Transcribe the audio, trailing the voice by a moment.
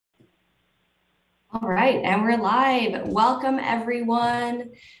All right, and we're live. Welcome,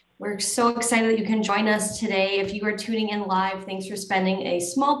 everyone. We're so excited that you can join us today. If you are tuning in live, thanks for spending a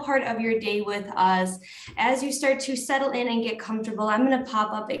small part of your day with us. As you start to settle in and get comfortable, I'm going to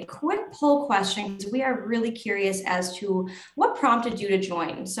pop up a quick poll question because we are really curious as to what prompted you to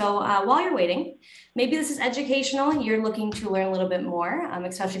join. So while you're waiting, maybe this is educational. You're looking to learn a little bit more,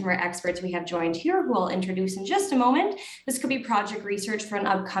 especially from our experts we have joined here, who I'll introduce in just a moment. This could be project research for an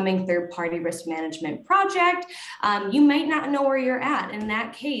upcoming third-party risk management project. You might not know where you're at. In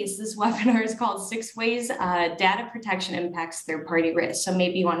that case, this webinar is called 6 Ways Data Protection Impacts Third-Party Risk. So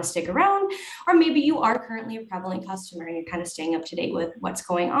maybe you want to stick around, or maybe you are currently a prevalent customer and you're kind of staying up to date with what's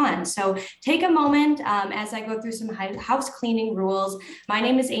going on. So take a moment as I go through some house cleaning rules. My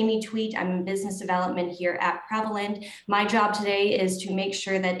name is Amy Tweet. I'm in business development here at Prevalent. My job today is to make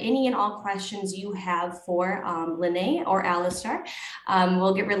sure that any and all questions you have for Linnea or Alistair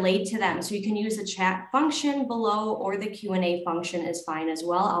will get relayed to them. So you can use the chat function below, or the Q&A function is fine as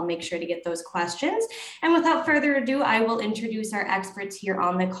well. I'll make sure to get those questions. And without further ado, I will introduce our experts here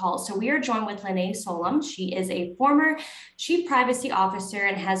on the call. So we are joined with Linnea Solem. She is a former Chief Privacy Officer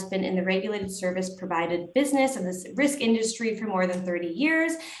and has been in the regulated service provided business of this risk industry for more than 30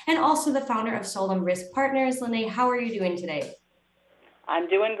 years, and also the founder of Solem Risk Partners. Linnea, how are you doing today? I'm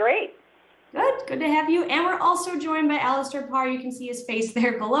doing great. Good to have you. And we're also joined by Alistair Parr. You can see his face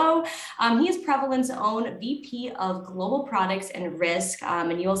there below. He is Prevalent's own VP of Global Products and Risk,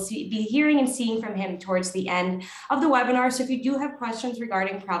 and you'll be hearing and seeing from him towards the end of the webinar. So if you do have questions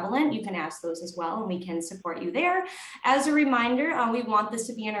regarding Prevalent, you can ask those as well, and we can support you there. As a reminder, we want this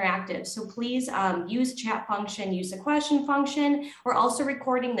to be interactive. So please use the chat function, use the question function. We're also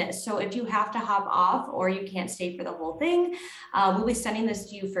recording this. So if you have to hop off or you can't stay for the whole thing, we'll be sending this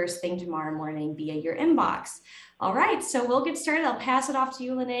to you first thing tomorrow morning via your inbox. All right, so we'll get started. I'll pass it off to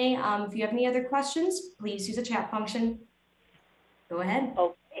you, Linnea. If you have any other questions, please use the chat function. Go ahead.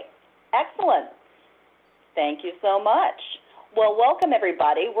 Okay, excellent. Thank you so much. Well, welcome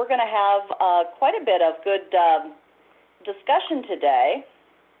everybody. We're going to have quite a bit of good discussion today.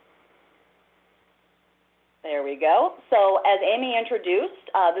 There we go. So as Amy introduced,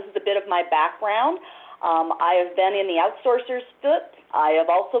 this is a bit of my background. I have been in the outsourcer's foot. I have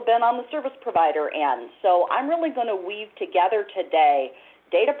also been on the service provider end. So I'm really going to weave together today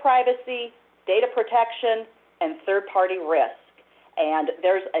data privacy, data protection, and third-party risk. And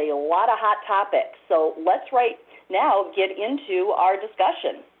there's a lot of hot topics. So let's right now get into our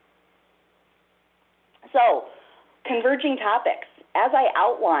discussion. So, converging topics. As I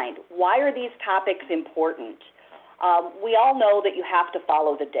outlined, why are these topics important? We all know that you have to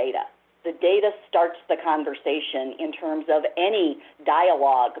follow the data. The data starts the conversation in terms of any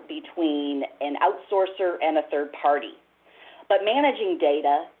dialogue between an outsourcer and a third party. But managing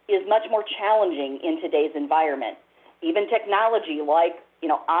data is much more challenging in today's environment. Even technology like,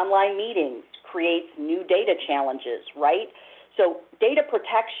 online meetings creates new data challenges, right? So data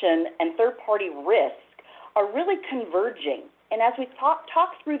protection and third-party risk are really converging. And as we talk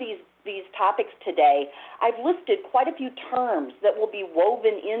through these topics today, I've listed quite a few terms that will be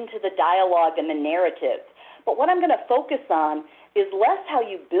woven into the dialogue and the narrative. But what I'm going to focus on is less how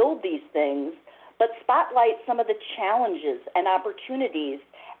you build these things, but spotlight some of the challenges and opportunities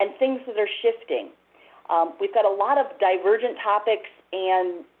and things that are shifting. We've got a lot of divergent topics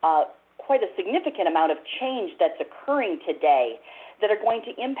and quite a significant amount of change that's occurring today that are going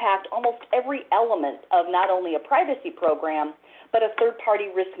to impact almost every element of not only a privacy program, but a third-party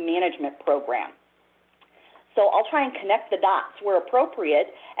risk management program. So I'll try and connect the dots where appropriate,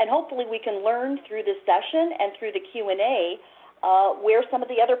 and hopefully we can learn through this session and through the Q&A where some of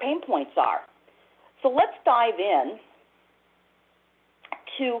the other pain points are. So let's dive in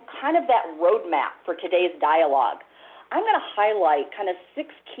to kind of that roadmap for today's dialogue. I'm going to highlight kind of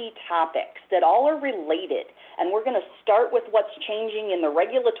 6 key topics that all are related, and we're going to start with what's changing in the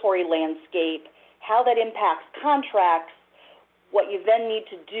regulatory landscape, how that impacts contracts, what you then need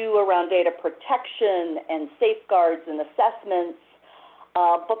to do around data protection and safeguards and assessments,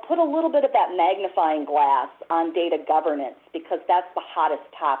 but put a little bit of that magnifying glass on data governance because that's the hottest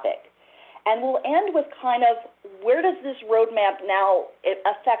topic. And we'll end with kind of where does this roadmap now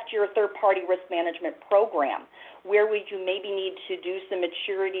affect your third-party risk management program? Where would you maybe need to do some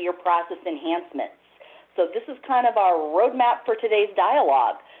maturity or process enhancements? So this is kind of our roadmap for today's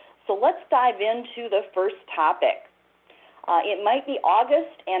dialogue. So let's dive into the first topic. It might be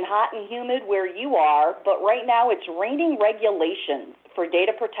August and hot and humid where you are, but right now it's raining regulations for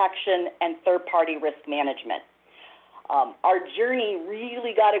data protection and third-party risk management. Our journey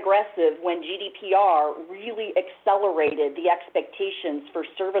really got aggressive when GDPR really accelerated the expectations for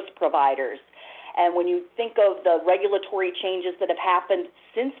service providers. And when you think of the regulatory changes that have happened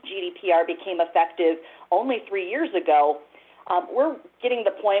since GDPR became effective only 3 years ago, we're getting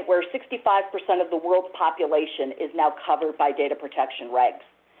to the point where 65% of the world's population is now covered by data protection regs.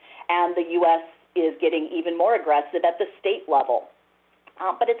 And the U.S. is getting even more aggressive at the state level.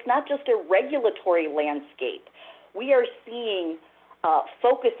 But it's not just a regulatory landscape. We are seeing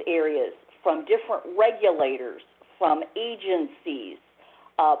focus areas from different regulators, from agencies,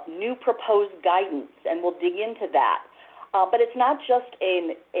 new proposed guidance, and we'll dig into that. But it's not just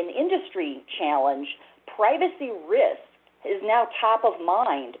an industry challenge. Privacy risk is now top of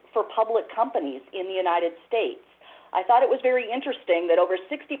mind for public companies in the United States. I thought it was very interesting that over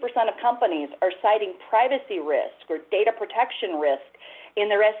 60% of companies are citing privacy risk or data protection risk in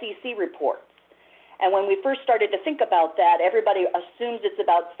their SEC reports. And when we first started to think about that, everybody assumes it's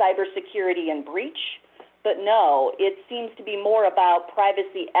about cybersecurity and breach, but no, it seems to be more about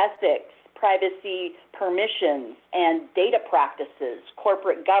privacy ethics, privacy permissions, and data practices,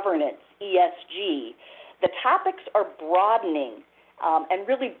 corporate governance, ESG. The topics are broadening and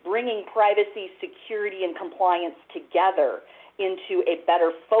really bringing privacy, security, and compliance together into a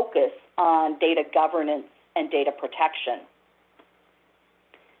better focus on data governance and data protection.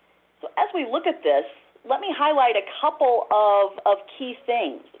 So as we look at this, let me highlight a couple of key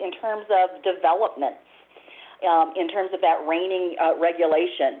things in terms of developments, in terms of that reigning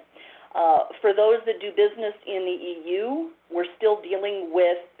regulation. For those that do business in the EU, we're still dealing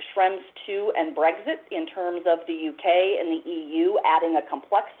with Schrems II and Brexit in terms of the UK and the EU adding a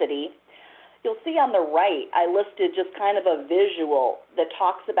complexity. You'll see on the right, I listed just kind of a visual that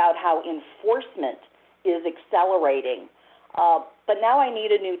talks about how enforcement is accelerating. But now I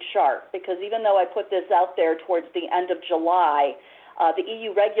need a new chart, because even though I put this out there towards the end of July, the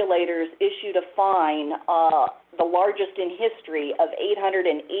EU regulators issued a fine, the largest in history, of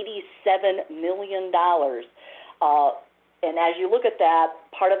 $887 million. And as you look at that,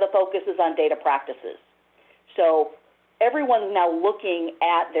 part of the focus is on data practices. So everyone's now looking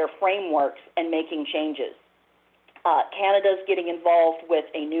at their frameworks and making changes. Canada's getting involved with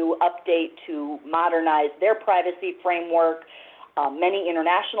a new update to modernize their privacy framework. Many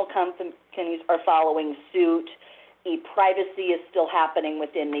international companies are following suit. E-privacy is still happening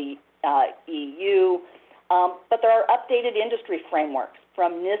within the EU. But there are updated industry frameworks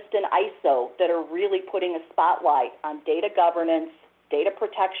from NIST and ISO that are really putting a spotlight on data governance, data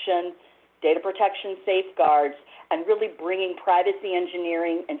protection safeguards, and really bringing privacy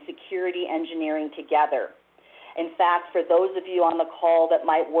engineering and security engineering together. In fact, for those of you on the call that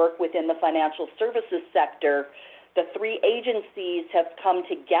might work within the financial services sector, the three agencies have come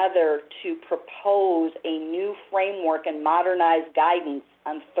together to propose a new framework and modernized guidance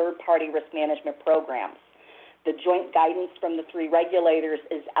on third-party risk management programs. The joint guidance from the three regulators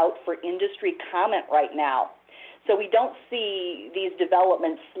is out for industry comment right now. So we don't see these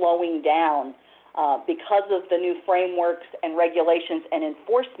developments slowing down because of the new frameworks and regulations and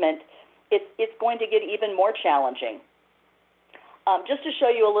enforcement. It's going to get even more challenging. Just to show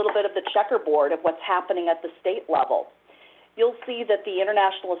you a little bit of the checkerboard of what's happening at the state level, you'll see that the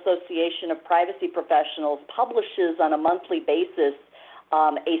International Association of Privacy Professionals publishes on a monthly basis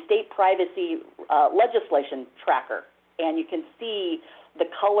a state privacy legislation tracker. And you can see the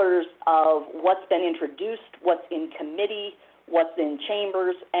colors of what's been introduced, what's in committee, what's in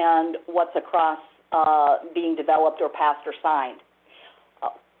chambers, and what's across being developed or passed or signed.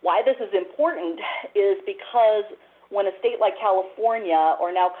 Why this is important is because when a state like California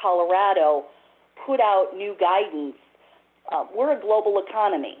or now Colorado put out new guidance, we're a global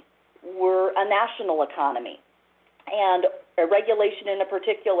economy. We're a national economy. And a regulation in a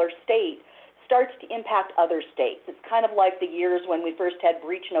particular state starts to impact other states. It's kind of like the years when we first had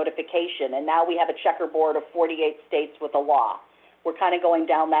breach notification, and now we have a checkerboard of 48 states with a law. We're kind of going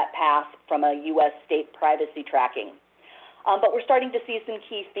down that path from a U.S. state privacy tracking. But we're starting to see some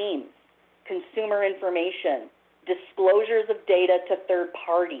key themes: consumer information, disclosures of data to third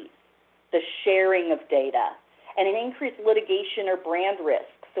parties, the sharing of data, and an increased litigation or brand risk.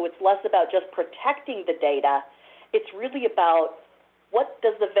 So it's less about just protecting the data. It's really about what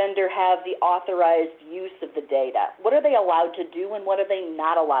does the vendor have the authorized use of the data? What are they allowed to do and what are they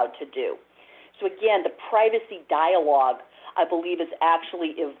not allowed to do? So again, the privacy dialogue, I believe, is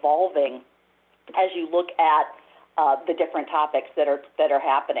actually evolving as you look at the different topics that are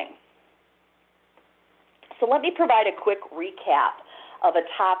happening. So let me provide a quick recap of a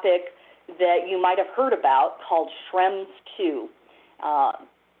topic that you might have heard about called Schrems II.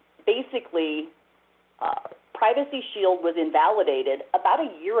 Basically, Privacy Shield was invalidated about a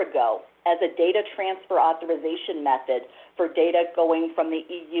year ago as a data transfer authorization method for data going from the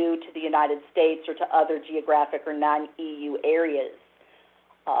EU to the United States or to other geographic or non-EU areas.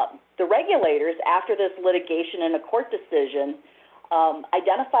 The regulators, after this litigation and a court decision,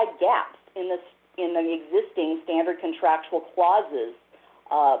 identified gaps in the existing standard contractual clauses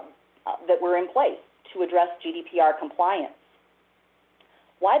that were in place to address GDPR compliance.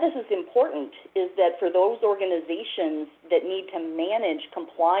 Why this is important is that for those organizations that need to manage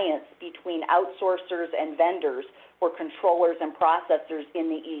compliance between outsourcers and vendors or controllers and processors in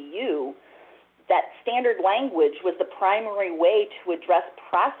the EU, that standard language was the primary way to address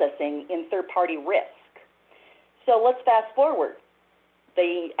processing in third-party risk. So let's fast forward.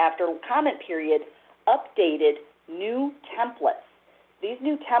 They, after a comment period, updated new templates. These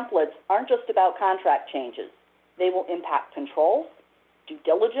new templates aren't just about contract changes. They will impact controls, due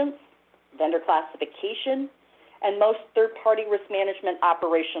diligence, vendor classification, and most third-party risk management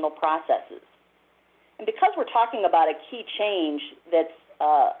operational processes. And because we're talking about a key change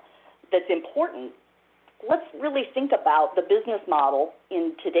that's important, let's really think about the business model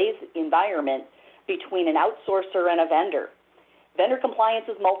in today's environment between an outsourcer and a vendor. Vendor compliance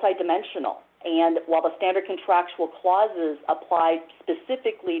is multidimensional, and while the standard contractual clauses apply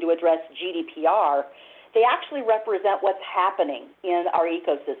specifically to address GDPR, they actually represent what's happening in our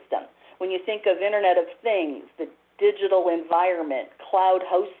ecosystem. When you think of Internet of Things, the digital environment, cloud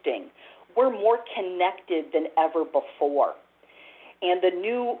hosting, we're more connected than ever before. And the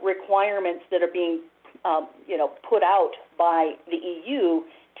new requirements that are being put out by the EU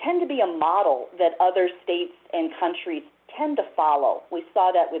tend to be a model that other states and countries tend to follow. We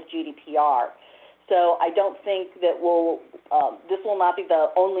saw that with GDPR. So I don't think that this will not be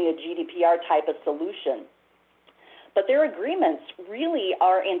only a GDPR type of solution. But their agreements really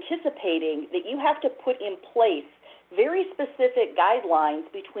are anticipating that you have to put in place very specific guidelines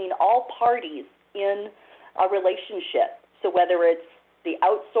between all parties in a relationship. So whether it's the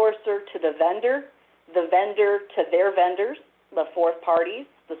outsourcer to the vendor to their vendors, the fourth parties,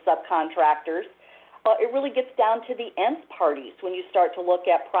 the subcontractors, it really gets down to the nth parties when you start to look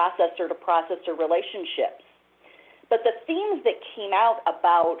at processor-to-processor relationships. But the themes that came out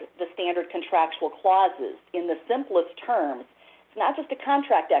about the standard contractual clauses, in the simplest terms, it's not just a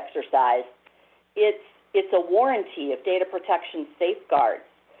contract exercise. It's a warranty of data protection safeguards.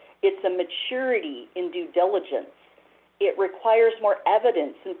 It's a maturity in due diligence. It requires more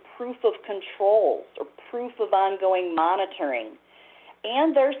evidence and proof of controls or proof of ongoing monitoring.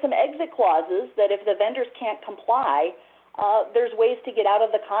 And there's some exit clauses that if the vendors can't comply, there's ways to get out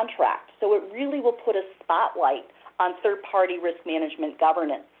of the contract. So it really will put a spotlight on third-party risk management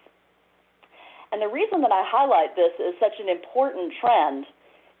governance. And the reason that I highlight this as such an important trend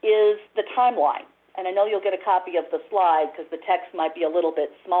is the timeline. And I know you'll get a copy of the slide because the text might be a little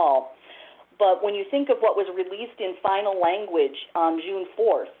bit small. But when you think of what was released in final language on June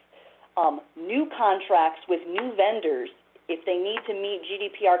 4th, new contracts with new vendors, if they need to meet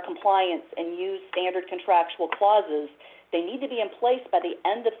GDPR compliance and use standard contractual clauses, they need to be in place by the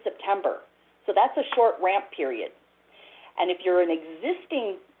end of September. So that's a short ramp period. And if you're an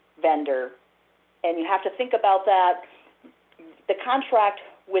existing vendor, and you have to think about that, the contract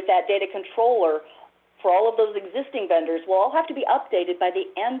with that data controller for all of those existing vendors will all have to be updated by the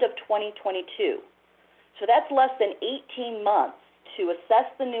end of 2022. So that's less than 18 months to assess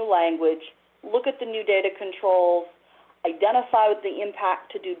the new language, look at the new data controls, identify the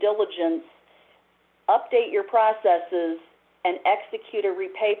impact to due diligence, update your processes, and execute a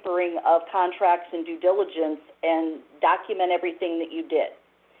repapering of contracts and due diligence and document everything that you did.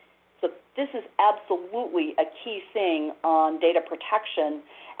 So this is absolutely a key thing on data protection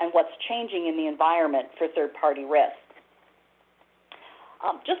and what's changing in the environment for third-party risk.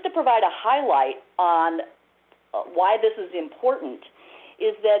 Just to provide a highlight on why this is important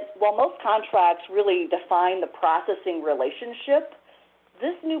is that while most contracts really define the processing relationship,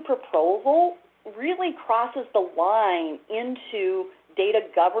 this new proposal really crosses the line into data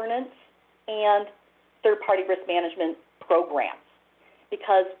governance and third-party risk management programs.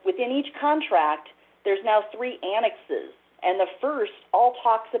 Because within each contract, there's now 3 annexes. And the first all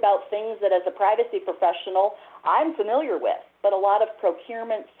talks about things that as a privacy professional, I'm familiar with, but a lot of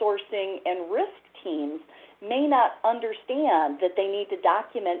procurement, sourcing, and risk teams may not understand that they need to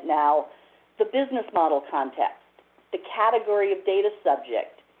document now the business model context, the category of data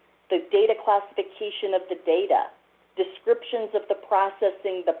subject, the data classification of the data, descriptions of the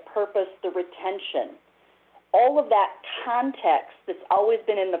processing, the purpose, the retention. All of that context that's always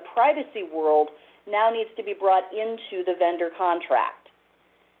been in the privacy world now needs to be brought into the vendor contract.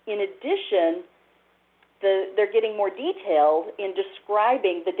 In addition, they're getting more detailed in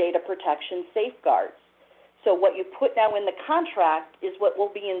describing the data protection safeguards. So what you put now in the contract is what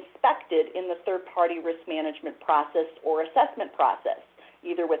will be inspected in the third-party risk management process or assessment process,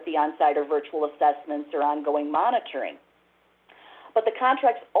 either with the on-site or virtual assessments or ongoing monitoring. But the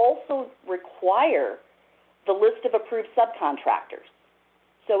contracts also require the list of approved subcontractors.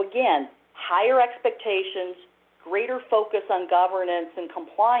 So again, higher expectations, greater focus on governance and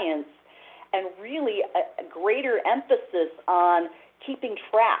compliance, and really a greater emphasis on keeping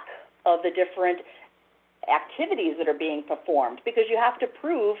track of the different activities that are being performed, because you have to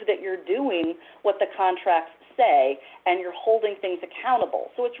prove that you're doing what the contracts say and you're holding things accountable.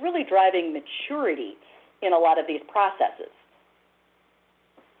 So it's really driving maturity in a lot of these processes.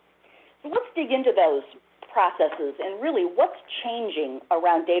 So let's dig into those processes and really what's changing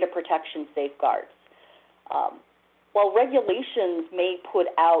around data protection safeguards. While regulations may put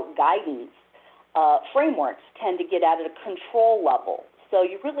out guidance, frameworks tend to get at a control level. So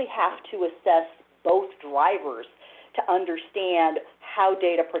you really have to assess both drivers to understand how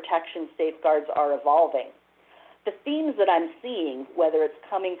data protection safeguards are evolving. The themes that I'm seeing, whether it's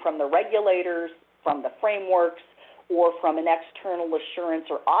coming from the regulators, from the frameworks, or from an external assurance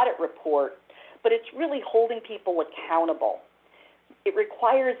or audit report, but it's really holding people accountable. It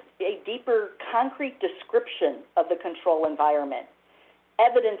requires a deeper, concrete description of the control environment.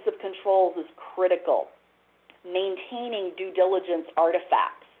 Evidence of controls is critical. Maintaining due diligence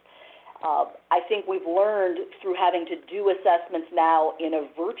artifacts. I think we've learned through having to do assessments now in a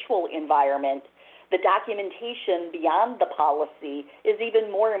virtual environment, the documentation beyond the policy is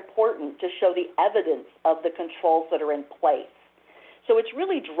even more important to show the evidence of the controls that are in place. So it's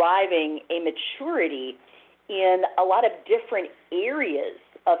really driving a maturity in a lot of different areas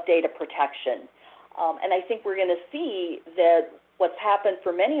of data protection. And I think we're going to see that what's happened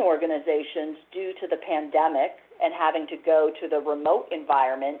for many organizations due to the pandemic and having to go to the remote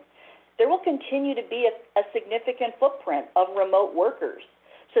environment, there will continue to be a significant footprint of remote workers.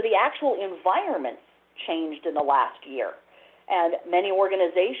 So the actual environments changed in the last year. And many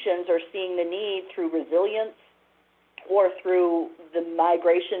organizations are seeing the need through resilience or through the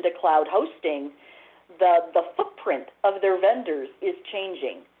migration to cloud hosting, the footprint of their vendors is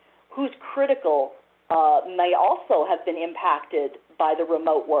changing. Who's critical may also have been impacted by the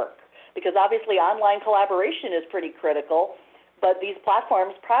remote work, because obviously online collaboration is pretty critical, but these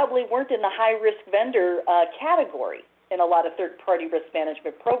platforms probably weren't in the high-risk vendor category in a lot of third-party risk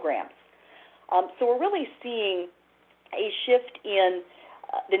management programs. So we're really seeing a shift in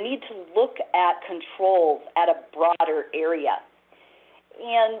the need to look at controls at a broader area.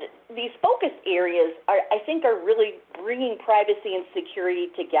 And these focus areas, I think, are really bringing privacy and security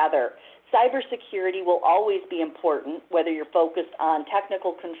together. Cybersecurity will always be important, whether you're focused on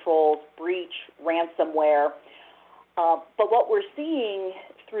technical controls, breach, ransomware. But what we're seeing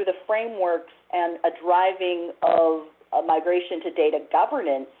through the frameworks and a driving of a migration to data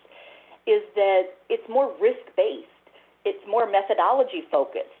governance is that it's more risk-based. It's more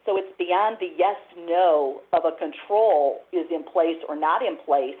methodology-focused. So it's beyond the yes-no of a control is in place or not in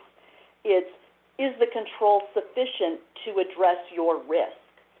place. It's, is the control sufficient to address your risk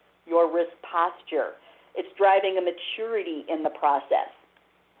posture? It's driving a maturity in the process.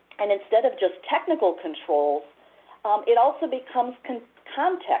 And instead of just technical controls, it also becomes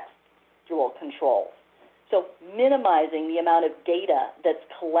contextual controls. So minimizing the amount of data that's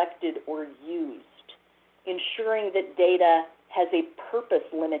collected or used, ensuring that data has a purpose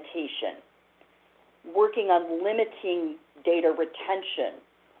limitation, working on limiting data retention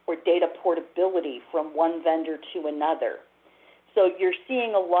or data portability from one vendor to another. So you're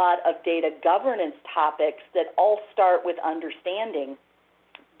seeing a lot of data governance topics that all start with understanding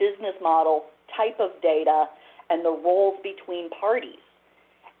business model, type of data, and the roles between parties.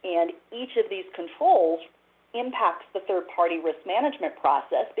 And each of these controls impacts the third-party risk management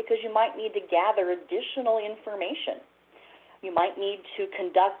process because you might need to gather additional information. You might need to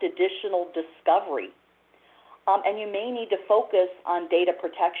conduct additional discovery. And you may need to focus on data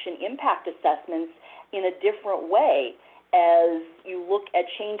protection impact assessments in a different way as you look at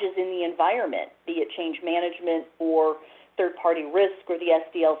changes in the environment, be it change management or third-party risk or the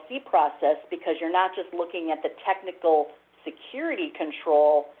SDLC process, because you're not just looking at the technical security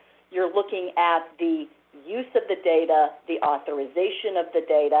control, you're looking at the use of the data, the authorization of the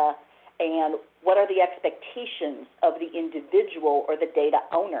data, and what are the expectations of the individual or the data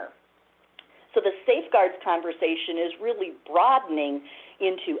owner. So the safeguards conversation is really broadening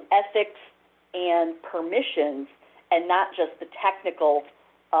into ethics and permissions and not just the technical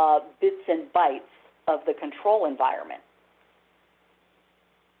bits and bytes of the control environment.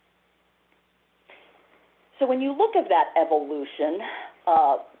 So when you look at that evolution,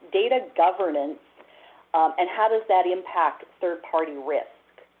 data governance, and how does that impact third-party risk?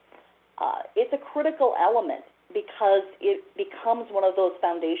 It's a critical element because it becomes one of those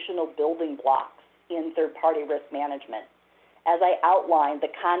foundational building blocks in third-party risk management. As I outlined,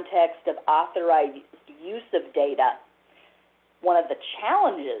 the context of authorized use of data, one of the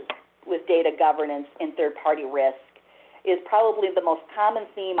challenges with data governance in third-party risk is probably the most common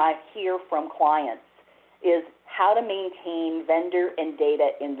theme I hear from clients is how to maintain vendor and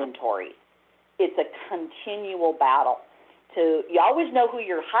data inventory. It's a continual battle. You always know who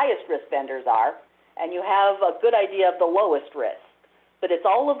your highest risk vendors are, and you have a good idea of the lowest risk. But it's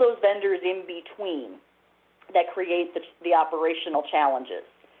all of those vendors in between that create the operational challenges.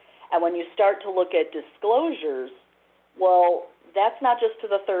 And when you start to look at disclosures, well, that's not just to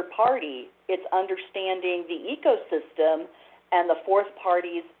the third party, it's understanding the ecosystem and the fourth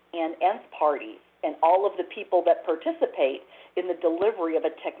parties and nth parties and all of the people that participate in the delivery of a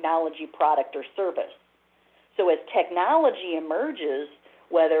technology product or service. So as technology emerges,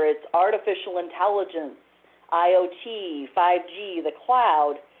 whether it's artificial intelligence, IoT, 5G, the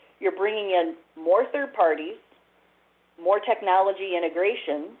cloud, you're bringing in more third parties, more technology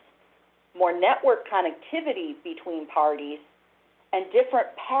integrations, more network connectivity between parties, and different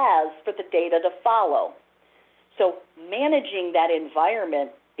paths for the data to follow. So managing that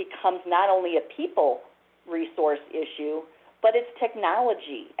environment becomes not only a people resource issue, but it's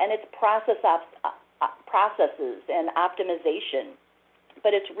technology and it's processes and optimization.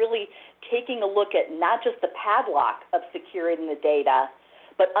 But it's really taking a look at not just the padlock of securing the data,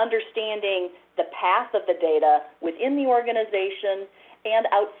 but understanding the path of the data within the organization and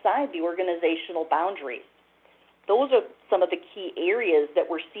outside the organizational boundaries. Those are some of the key areas that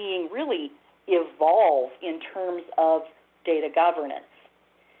we're seeing really evolve in terms of data governance.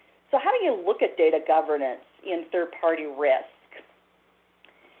 So how do you look at data governance in third-party risk?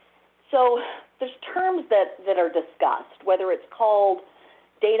 So there's terms that are discussed, whether it's called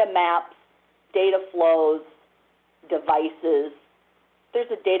data maps, data flows, devices.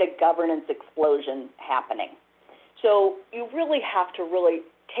 There's a data governance explosion happening. So you really have to really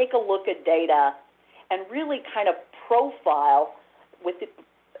take a look at data and really kind of profile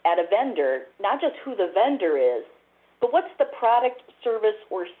at a vendor, not just who the vendor is, but what's the product, service,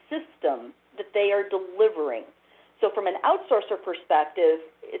 or system that they are delivering. So from an outsourcer perspective,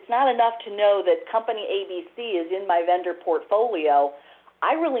 it's not enough to know that company ABC is in my vendor portfolio.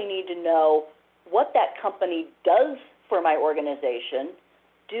 I really need to know what that company does for my organization.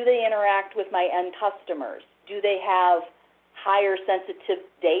 Do they interact with my end customers? Do they have higher sensitive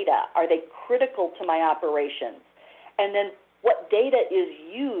data? Are they critical to my operations? And then what data is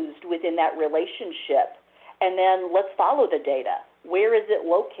used within that relationship? And then let's follow the data. Where is it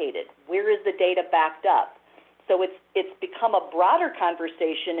located? Where is the data backed up? So it's become a broader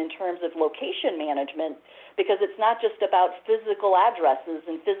conversation in terms of location management because it's not just about physical addresses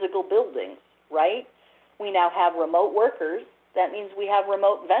and physical buildings, right? We now have remote workers. That means we have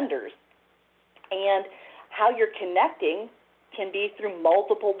remote vendors. And how you're connecting can be through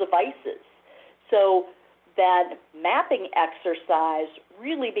multiple devices. So that mapping exercise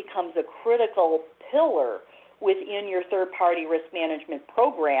really becomes a critical pillar within your third-party risk management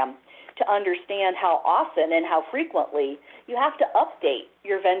program to understand how often and how frequently you have to update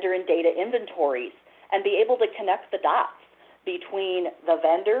your vendor and data inventories and be able to connect the dots between the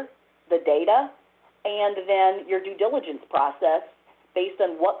vendor, the data, and then your due diligence process based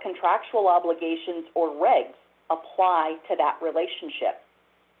on what contractual obligations or regs apply to that relationship.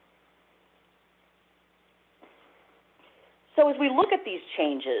 So as we look at these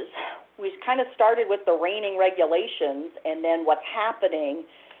changes, we kind of started with the reigning regulations and then what's happening,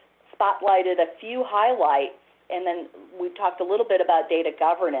 spotlighted a few highlights, and then we talked a little bit about data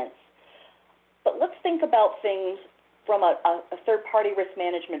governance. But let's think about things from a third-party risk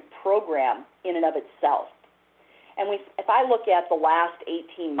management program in and of itself. And if I look at the last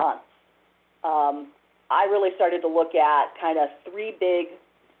 18 months, I really started to look at kind of three big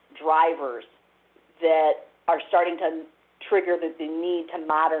drivers that are starting to trigger the need to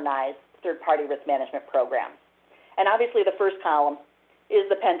modernize third-party risk management programs. And obviously the first column is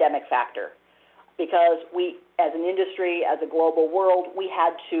the pandemic factor, because we, as an industry, as a global world, we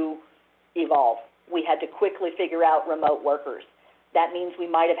had to evolve. We had to quickly figure out remote workers. That means we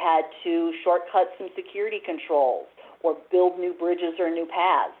might have had to shortcut some security controls or build new bridges or new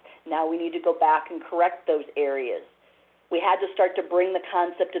paths. Now we need to go back and correct those areas. We had to start to bring the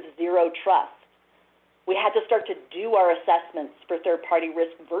concept of zero trust. We had to start to do our assessments for third-party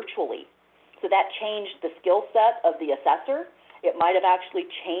risk virtually. So that changed the skill set of the assessor It might have actually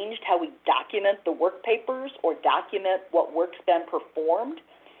changed how we document the work papers or document what work's been performed.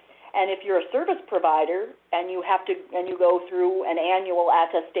 And if you're a service provider and you go through an annual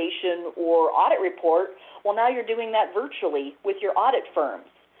attestation or audit report, well, now you're doing that virtually with your audit firms.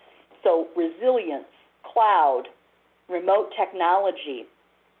 So resilience, cloud, remote technology,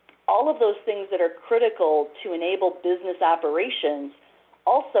 all of those things that are critical to enable business operations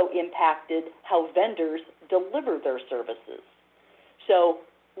also impacted how vendors deliver their services. So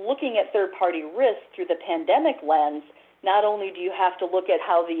looking at third-party risk through the pandemic lens, not only do you have to look at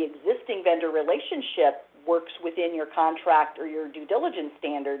how the existing vendor relationship works within your contract or your due diligence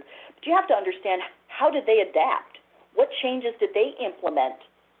standard, but you have to understand how did they adapt? What changes did they implement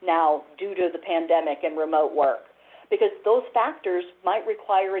now due to the pandemic and remote work? Because those factors might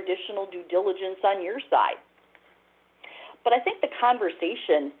require additional due diligence on your side. But I think the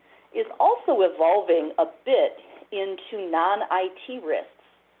conversation is also evolving a bit into non-IT risks.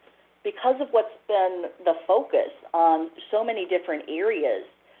 Because of what's been the focus on so many different areas,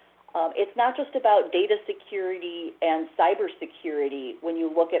 it's not just about data security and cybersecurity when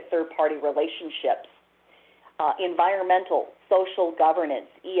you look at third-party relationships. Environmental, social governance,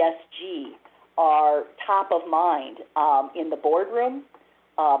 ESG are top of mind in the boardroom,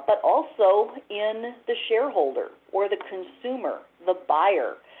 but also in the shareholder or the consumer, the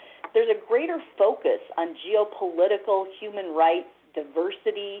buyer. There's a greater focus on geopolitical, human rights,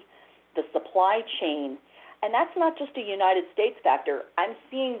 diversity, the supply chain, and that's not just a United States factor. I'm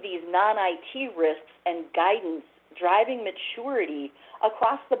seeing these non-IT risks and guidance driving maturity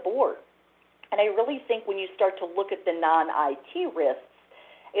across the board. And I really think when you start to look at the non-IT risks,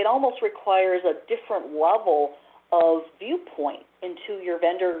 it almost requires a different level of viewpoint into your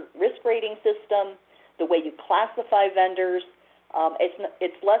vendor risk rating system, the way you classify vendors.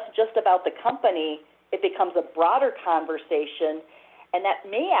 It's less just about the company. It becomes a broader conversation, and that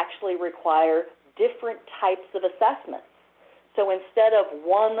may actually require different types of assessments. So instead of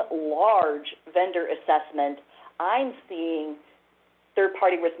one large vendor assessment, I'm seeing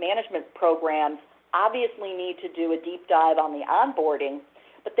third-party risk management programs obviously need to do a deep dive on the onboarding,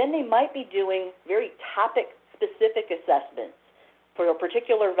 but then they might be doing very topic-specific assessments. For a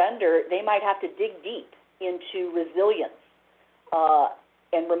particular vendor, they might have to dig deep into resilience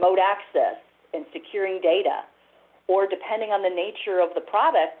and remote access and securing data. Or depending on the nature of the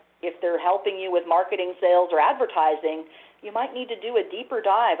product, if they're helping you with marketing, sales, or advertising, you might need to do a deeper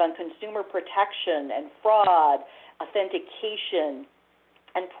dive on consumer protection and fraud, authentication,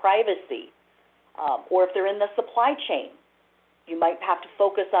 and privacy. Or if they're in the supply chain, you might have to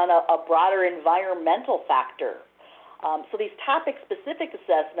focus on a broader environmental factor. So these topic-specific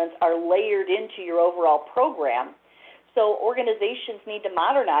assessments are layered into your overall program. So organizations need to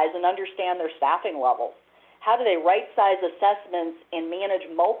modernize and understand their staffing levels. How do they right-size assessments and manage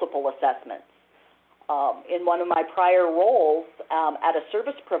multiple assessments? In one of my prior roles at a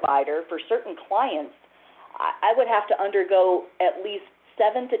service provider for certain clients, I would have to undergo at least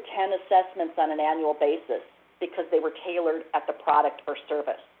 7 to 10 assessments on an annual basis because they were tailored at the product or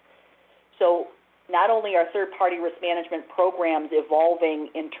service. So not only are third-party risk management programs evolving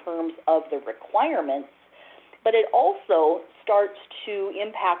in terms of the requirements, but it also starts to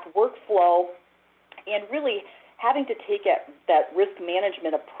impact workflow and really having to take that risk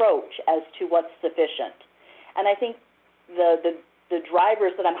management approach as to what's sufficient. And I think the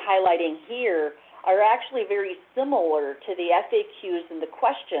drivers that I'm highlighting here are actually very similar to the FAQs and the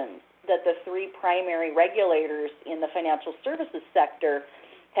questions that the 3 primary regulators in the financial services sector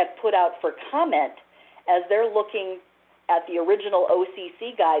have put out for comment as they're looking at the original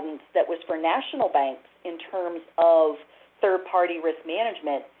OCC guidance that was for national banks in terms of third-party risk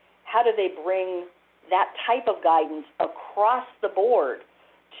management. How do they bring that type of guidance across the board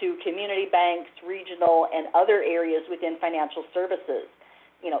to community banks, regional, and other areas within financial services?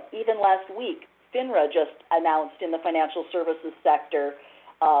 Even last week, FINRA just announced in the financial services sector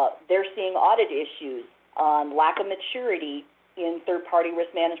they're seeing audit issues on lack of maturity in third-party risk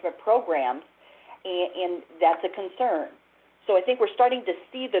management programs, and that's a concern. So I think we're starting to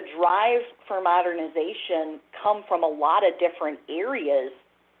see the drive for modernization come from a lot of different areas,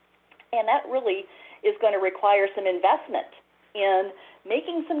 and that really is going to require some investment in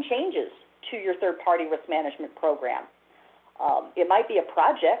making some changes to your third-party risk management program. It might be a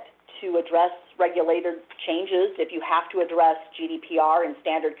project to address regulator changes. If you have to address GDPR and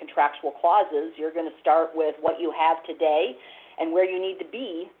standard contractual clauses, you're going to start with what you have today and where you need to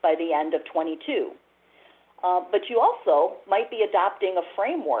be by the end of 22. But you also might be adopting a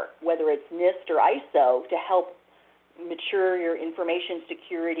framework, whether it's NIST or ISO, to help mature your information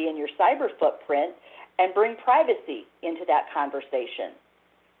security and your cyber footprint, and bring privacy into that conversation.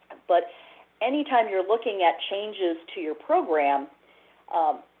 But anytime you're looking at changes to your program,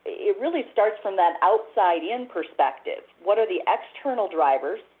 it really starts from that outside-in perspective. What are the external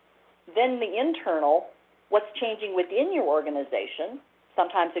drivers? Then the internal, what's changing within your organization?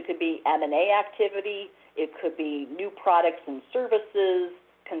 Sometimes it could be M&A activity, it could be new products and services,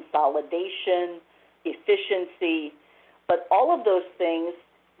 consolidation, efficiency, but all of those things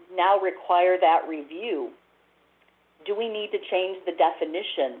now require that review. Do we need to change the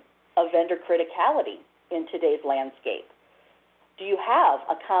definition of vendor criticality in today's landscape? Do you have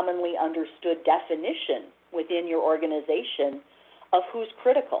a commonly understood definition within your organization of who's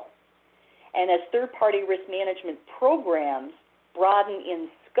critical? And as third-party risk management programs broaden in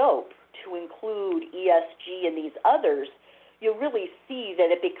scope to include ESG and these others, you'll really see that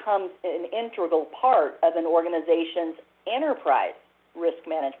it becomes an integral part of an organization's enterprise risk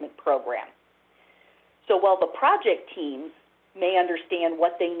management program. So while the project teams may understand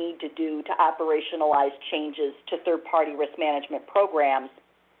what they need to do to operationalize changes to third-party risk management programs,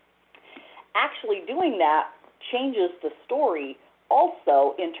 actually doing that changes the story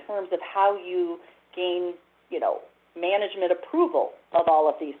also in terms of how you gain, management approval of all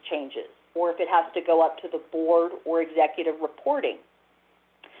of these changes, or if it has to go up to the board or executive reporting.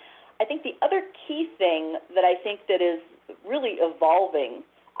 I think the other key thing that I think that is really evolving,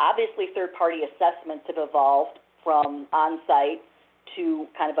 obviously third-party assessments have evolved from on-site to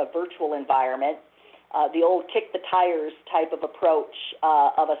kind of a virtual environment. The old kick the tires type of approach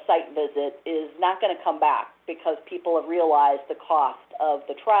of a site visit is not going to come back because people have realized the cost of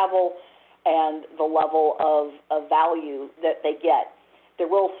the travel and the level of value that they get. There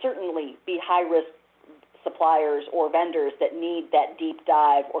will certainly be high-risk suppliers or vendors that need that deep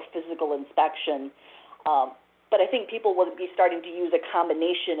dive or physical inspection, but I think people will be starting to use a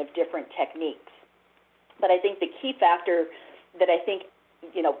combination of different techniques. But I think the key factor that I think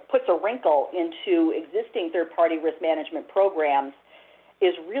puts a wrinkle into existing third-party risk management programs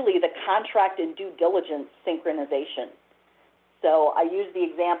is really the contract and due diligence synchronization. So I use the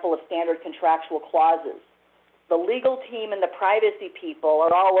example of standard contractual clauses. The legal team and the privacy people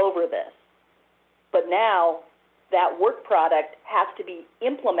are all over this. But now that work product has to be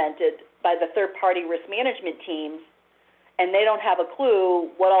implemented by the third-party risk management teams, and they don't have a clue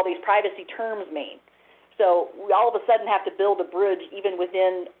what all these privacy terms mean. So we all of a sudden have to build a bridge even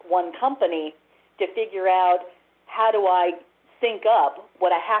within one company to figure out how do I sync up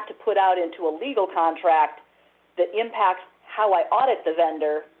what I have to put out into a legal contract that impacts how I audit the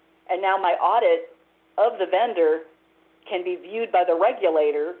vendor, and now my audit of the vendor can be viewed by the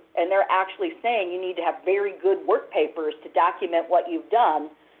regulator, and they're actually saying you need to have very good work papers to document what you've done.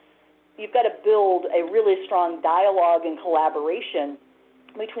 You've got to build a really strong dialogue and collaboration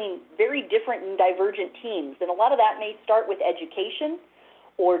between very different and divergent teams. And a lot of that may start with education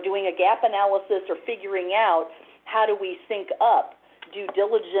or doing a gap analysis or figuring out how do we sync up due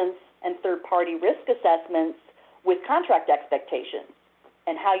diligence and third-party risk assessments with contract expectations,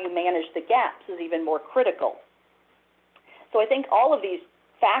 and how you manage the gaps is even more critical. So I think all of these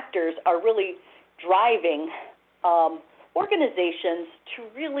factors are really driving organizations to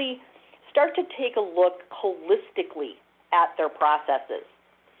really start to take a look holistically at their processes.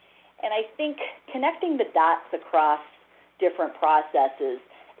 And I think connecting the dots across different processes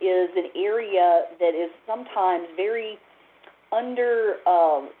is an area that is sometimes very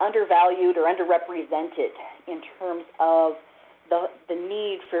undervalued or underrepresented in terms of the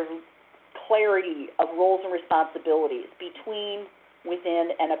need for clarity of roles and responsibilities between,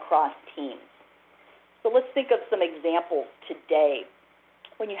 within, and across teams. So let's think of some examples today.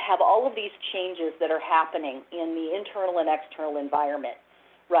 When you have all of these changes that are happening in the internal and external environment,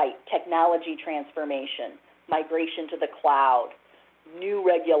 right, technology transformation, migration to the cloud, new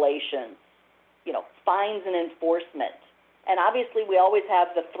regulations, fines and enforcement. And obviously we always have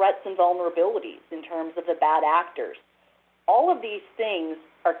the threats and vulnerabilities in terms of the bad actors. All of these things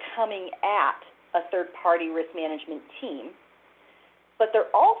are coming at a third-party risk management team, but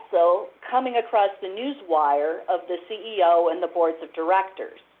they're also coming across the newswire of the CEO and the boards of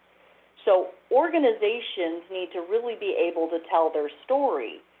directors. So organizations need to really be able to tell their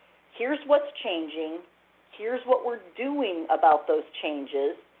story. Here's what's changing. Here's what we're doing about those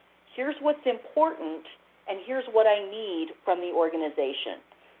changes. Here's what's important, and here's what I need from the organization.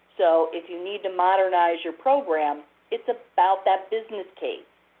 So if you need to modernize your program, it's about that business case.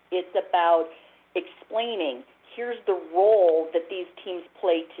 It's about explaining, here's the role that these teams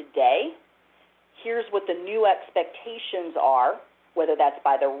play today. Here's what the new expectations are, whether that's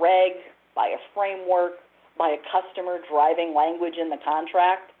by the reg, by a framework, by a customer driving language in the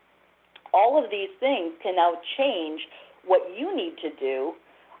contract. All of these things can now change what you need to do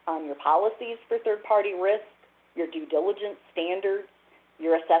on your policies for third-party risk, your due diligence standards,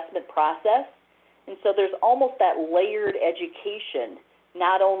 your assessment process. And so there's almost that layered education,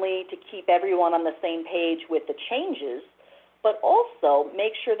 not only to keep everyone on the same page with the changes, but also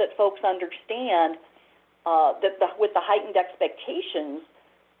make sure that folks understand that with the heightened expectations,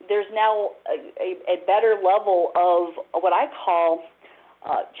 there's now a better level of what I call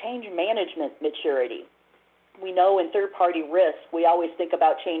change management maturity. We know in third-party risk, we always think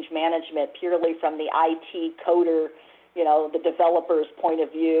about change management purely from the IT coder, the developer's point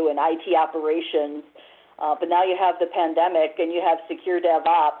of view and IT operations. But now you have the pandemic and you have secure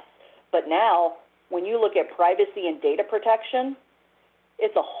DevOps. But now, when you look at privacy and data protection,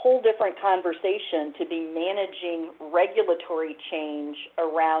 it's a whole different conversation to be managing regulatory change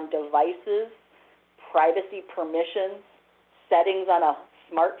around devices, privacy permissions, settings on a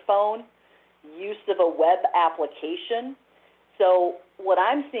smartphone, use of a web application. So what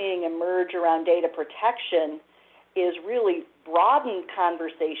I'm seeing emerge around data protection is really broadened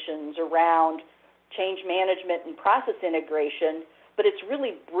conversations around change management and process integration, but it's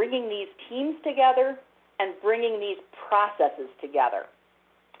really bringing these teams together and bringing these processes together,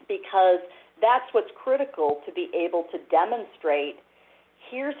 because that's what's critical to be able to demonstrate,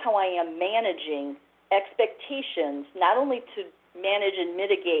 here's how I am managing expectations, not only to manage and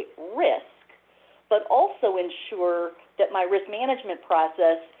mitigate risk, but also ensure that my risk management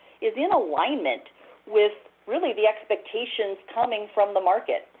process is in alignment with really the expectations coming from the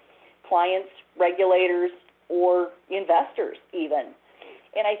market, clients, regulators, or investors even.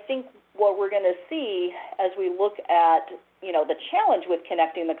 And I think what we're going to see as we look at, the challenge with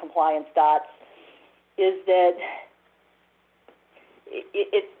connecting the compliance dots is that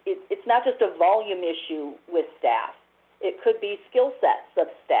it's not just a volume issue with staff. It could be skill sets of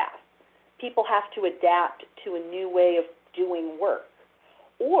staff. People have to adapt to a new way of doing work.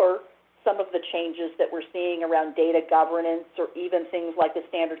 Or some of the changes that we're seeing around data governance or even things like the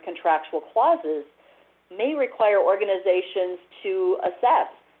standard contractual clauses may require organizations to assess,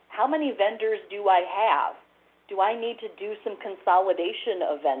 how many vendors do I have? Do I need to do some consolidation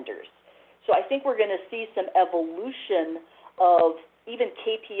of vendors? So I think we're going to see some evolution of even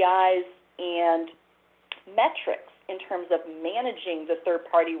KPIs and metrics in terms of managing the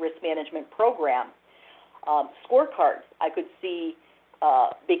third-party risk management program. Scorecards I could see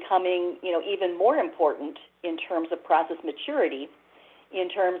becoming even more important in terms of process maturity, in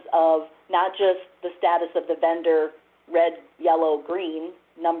terms of not just the status of the vendor, red, yellow, green,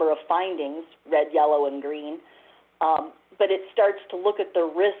 number of findings, red, yellow, and green, but it starts to look at the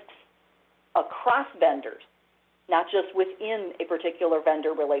risks across vendors, not just within a particular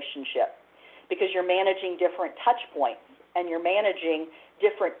vendor relationship, because you're managing different touch points and you're managing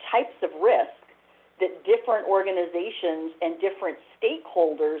different types of risk that different organizations and different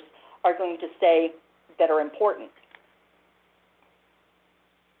stakeholders are going to say that are important.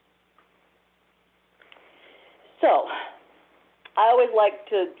 So I always like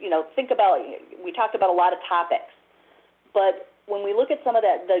to, think about, we talked about a lot of topics, but when we look at some of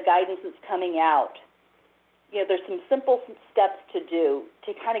the guidance that's coming out, there's some simple steps to do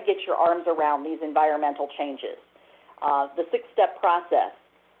to kind of get your arms around these environmental changes. The 6-step process,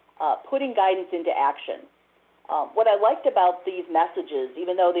 putting guidance into action. What I liked about these messages,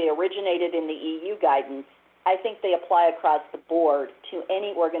 even though they originated in the EU guidance, I think they apply across the board to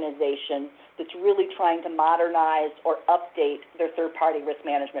any organization that's really trying to modernize or update their third-party risk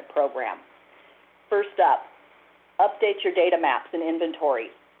management program. First up, update your data maps and inventories.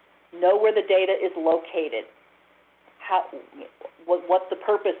 Know where the data is located, what the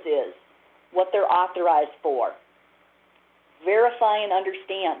purpose is, what they're authorized for. Verify and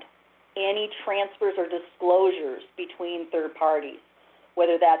understand any transfers or disclosures between third parties,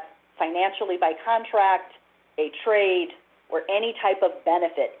 whether that's financially by contract, a trade, or any type of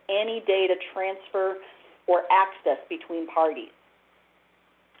benefit, any data transfer or access between parties.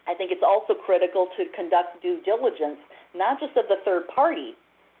 I think it's also critical to conduct due diligence, not just of the third party,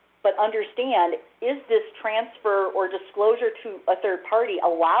 but understand, is this transfer or disclosure to a third party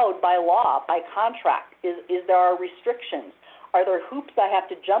allowed by law, by contract? Is there restrictions? Are there hoops I have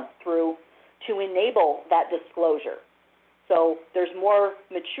to jump through to enable that disclosure? So there's more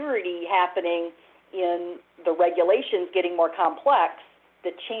maturity happening in the regulations getting more complex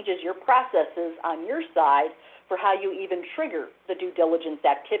that changes your processes on your side for how you even trigger the due diligence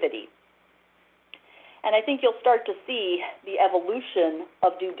activity. And I think you'll start to see the evolution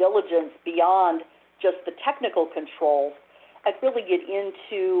of due diligence beyond just the technical controls and really get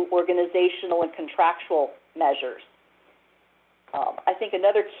into organizational and contractual measures. I think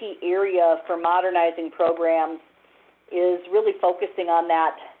another key area for modernizing programs is really focusing on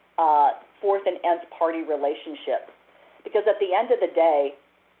that fourth and nth party relationship. Because at the end of the day,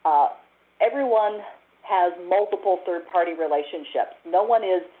 everyone has multiple third-party relationships.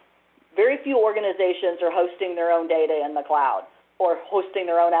 Very few organizations are hosting their own data in the cloud or hosting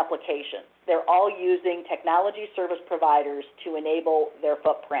their own applications. They're all using technology service providers to enable their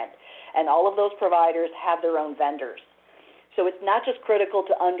footprint. And all of those providers have their own vendors. So it's not just critical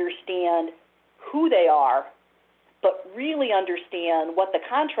to understand who they are, but really understand what the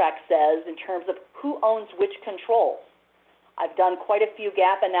contract says in terms of who owns which controls. I've done quite a few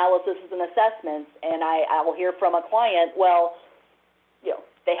gap analyses and assessments, and I will hear from a client, well,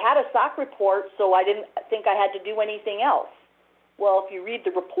 they had a SOC report, so I didn't think I had to do anything else. Well, if you read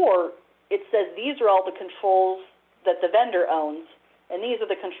the report, it says these are all the controls that the vendor owns, and these are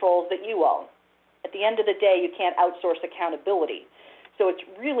the controls that you own. At the end of the day, you can't outsource accountability. So it's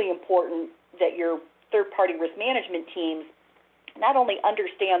really important that your third-party risk management teams not only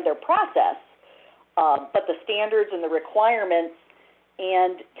understand their process, but the standards and the requirements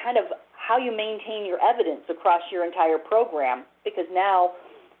and kind of how you maintain your evidence across your entire program, because now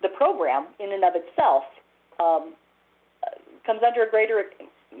the program in and of itself comes under a greater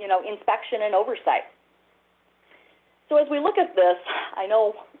inspection and oversight. So as we look at this, I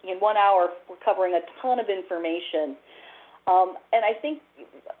know in 1 hour we're covering a ton of information, and I think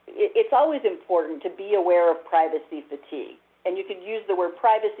it's always important to be aware of privacy fatigue. And you could use the word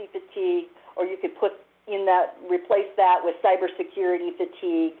privacy fatigue, or you could replace that with cybersecurity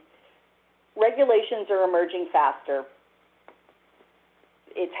fatigue. Regulations are emerging faster.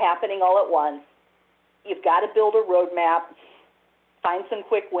 It's happening all at once. You've got to build a roadmap, find some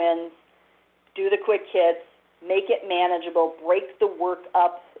quick wins, do the quick hits, make it manageable, break the work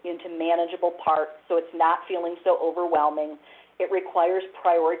up into manageable parts so it's not feeling so overwhelming. It requires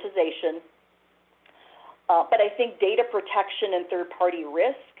prioritization. But I think data protection and third-party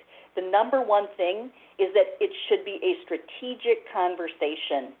risk, the number one thing is that it should be a strategic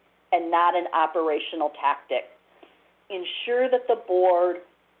conversation and not an operational tactic. Ensure that the board,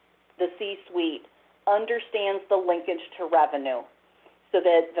 the C-suite, understands the linkage to revenue so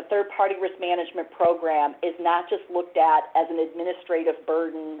that the third-party risk management program is not just looked at as an administrative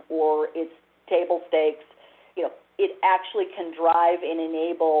burden or it's table stakes. It actually can drive and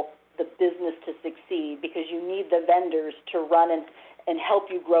enable the business to succeed because you need the vendors to run and help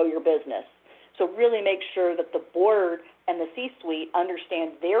you grow your business. So really make sure that the board and the C-suite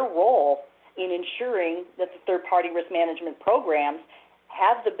understand their role in ensuring that the third-party risk management programs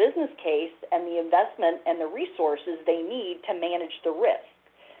have the business case and the investment and the resources they need to manage the risk,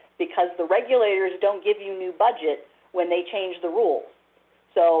 because the regulators don't give you new budget when they change the rules.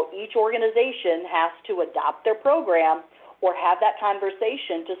 So each organization has to adopt their program or have that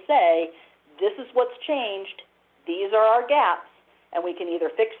conversation to say, this is what's changed, these are our gaps, and we can either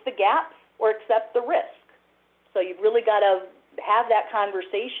fix the gaps or accept the risk. So you've really got to have that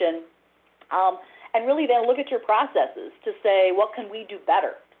conversation and really then look at your processes to say, what can we do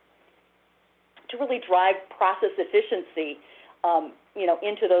better to really drive process efficiency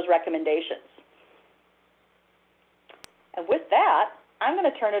into those recommendations. And with that, I'm going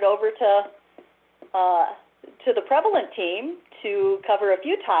to turn it over to the Prevalent team to cover a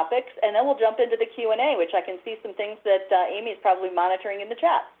few topics, and then we'll jump into the Q&A, which I can see some things that Amy is probably monitoring in the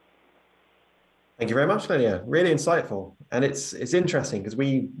chat. Thank you very much, Linnea. Really insightful. And it's interesting because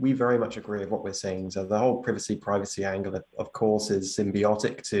we very much agree with what we're seeing. So the whole privacy angle, of course, is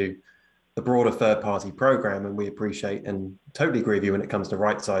symbiotic to the broader third-party program, and we appreciate and totally agree with you when it comes to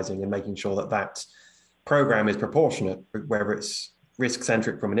right-sizing and making sure that that program is proportionate, whether it's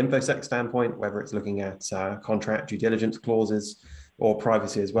risk-centric from an InfoSec standpoint, whether it's looking at contract due diligence clauses or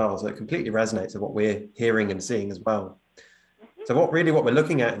privacy as well. So it completely resonates with what we're hearing and seeing as well. So what we're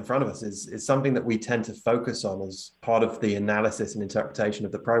looking at in front of us is something that we tend to focus on as part of the analysis and interpretation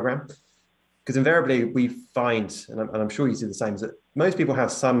of the program. Because invariably we find, and I'm sure you see the same, is that most people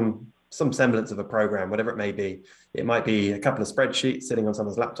have some semblance of a program, whatever it may be. It might be a couple of spreadsheets sitting on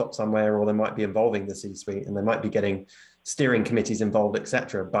someone's laptop somewhere, or they might be involving the C-suite, and they might be getting steering committees involved,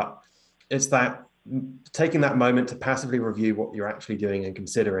 etc. But it's that taking that moment to passively review what you're actually doing and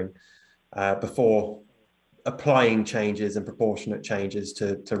considering before applying changes and proportionate changes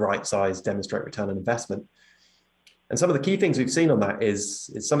to right size, demonstrate return on investment. And some of the key things we've seen on that is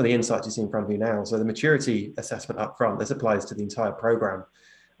some of the insights you see in front of you now. So the maturity assessment up front, this applies to the entire program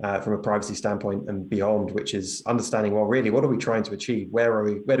from a privacy standpoint and beyond, which is understanding, well, really, what are we trying to achieve? Where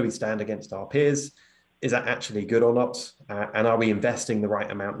do we stand against our peers? Is that actually good or not? And are we investing the right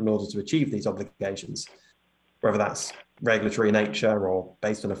amount in order to achieve these obligations? whether that's regulatory in nature or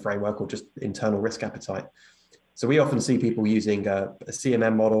based on a framework or just internal risk appetite. So we often see people using a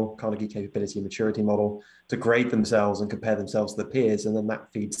CMM model, Carnegie Capability and Maturity Model, to grade themselves and compare themselves to the peers. And then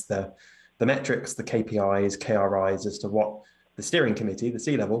that feeds the metrics, the KPIs, KRIs as to what the steering committee, the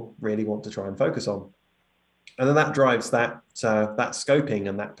C-level, really want to try and focus on. And then that drives that scoping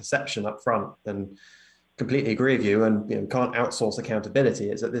and that perception up front. And completely agree with you. And can't outsource accountability.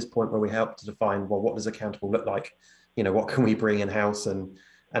 It's at this point where we help to define, well, what does accountable look like? What can we bring in house and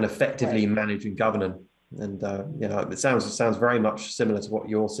effectively manage and govern? And it sounds very much similar to what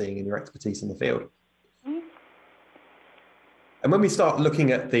you're seeing in your expertise in the field. Mm-hmm. And when we start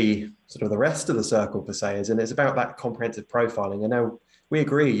looking at the sort of the rest of the circle per se, and it's about that comprehensive profiling. I know we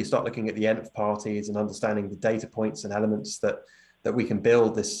agree. You start looking at the nth parties and understanding the data points and elements that we can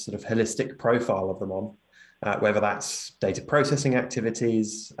build this sort of holistic profile of them on. Whether that's data processing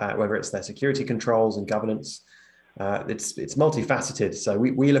activities, whether it's their security controls and governance. It's multifaceted. So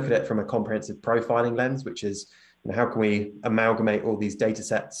we look at it from a comprehensive profiling lens, which is how can we amalgamate all these data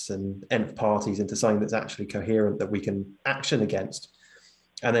sets and nth parties into something that's actually coherent that we can action against,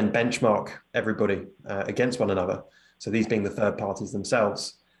 and then benchmark everybody against one another. So these being the third parties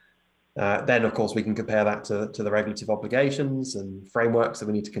themselves. Then, of course, we can compare that to the regulative obligations and frameworks that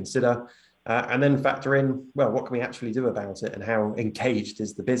we need to consider. And then factor in, well, what can we actually do about it and how engaged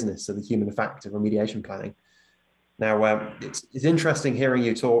is the business, so the human factor remediation planning. Now, it's interesting hearing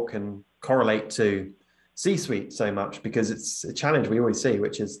you talk and correlate to C-suite so much, because it's a challenge we always see,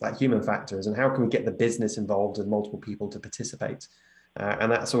 which is that human factors and how can we get the business involved and multiple people to participate.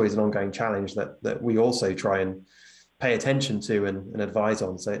 And that's always an ongoing challenge that we also try and pay attention to and advise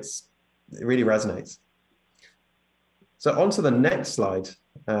on. So it really resonates. So on to the next slide,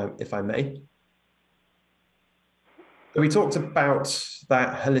 if I may. So we talked about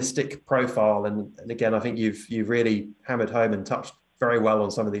that holistic profile, and again, I think you've really hammered home and touched very well on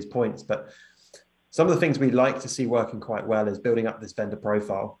some of these points. But some of the things we like to see working quite well is building up this vendor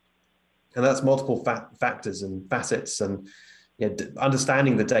profile, and that's multiple factors and facets, and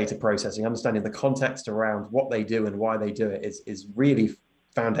understanding the data processing, understanding the context around what they do and why they do it is really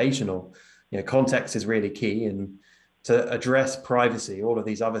foundational. Context is really key, and to address privacy, all of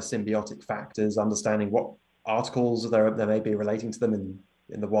these other symbiotic factors, understanding what articles there may be relating to them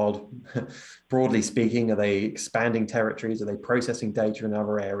in the wild, broadly speaking. Are they expanding territories? Are they processing data in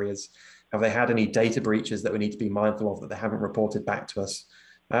other areas? Have they had any data breaches that we need to be mindful of that they haven't reported back to us?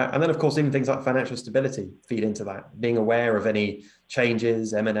 And then, of course, even things like financial stability feed into that, being aware of any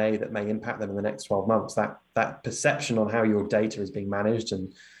changes, M&A that may impact them in the next 12 months. That perception on how your data is being managed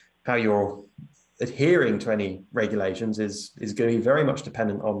and how you're adhering to any regulations is going to be very much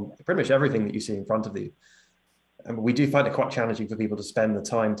dependent on pretty much everything that you see in front of you. And we do find it quite challenging for people to spend the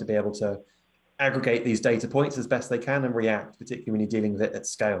time to be able to aggregate these data points as best they can and react, particularly when you're dealing with it at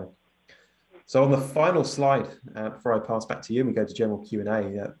scale. So on the final slide, before I pass back to you and we go to general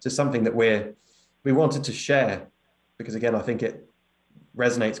Q&A, just something that we wanted to share, because again, I think it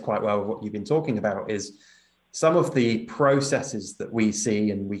resonates quite well with what you've been talking about, is some of the processes that we see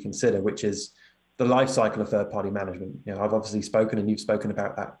and we consider, which is the life cycle of third-party management. I've obviously spoken and you've spoken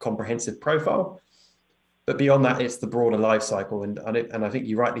about that comprehensive profile, but beyond that, it's the broader life cycle. And I think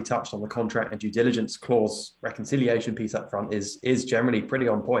you rightly touched on the contract and due diligence clause reconciliation piece up front is generally pretty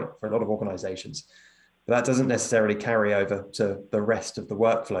on point for a lot of organizations. But that doesn't necessarily carry over to the rest of the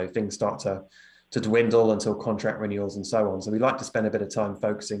workflow. Things start to dwindle until contract renewals and so on. So we like to spend a bit of time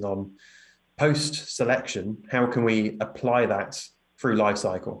focusing on post-selection. How can we apply that through life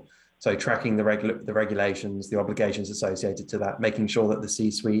cycle? So tracking the regulations, the obligations associated to that, making sure that the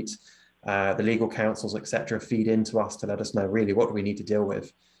C-suite, the legal counsels, et cetera, feed into us to let us know really what do we need to deal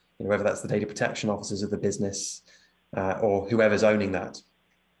with, whether that's the data protection officers of the business or whoever's owning that.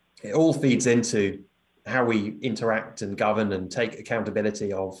 It all feeds into how we interact and govern and take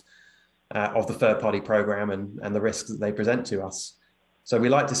accountability of the third-party program and the risks that they present to us. So we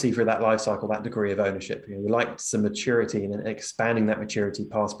like to see through that life cycle that degree of ownership. We like some maturity and expanding that maturity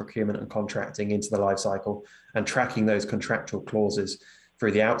past procurement and contracting into the life cycle and tracking those contractual clauses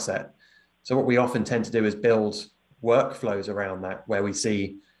through the outset. So what we often tend to do is build workflows around that, where we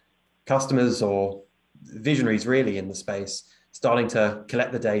see customers or visionaries really in the space starting to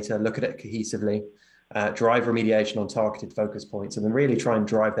collect the data, look at it cohesively, drive remediation on targeted focus points, and then really try and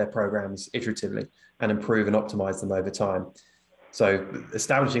drive their programs iteratively and improve and optimize them over time. So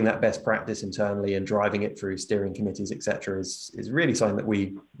establishing that best practice internally and driving it through steering committees, et cetera, is really something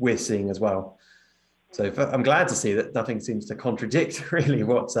that we're seeing as well. So I'm glad to see that nothing seems to contradict really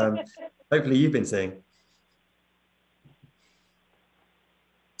what hopefully you've been seeing.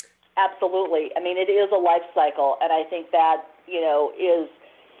 Absolutely. I mean, it is a life cycle, and I think that,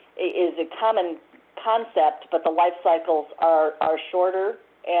 is a common concept, but the life cycles are shorter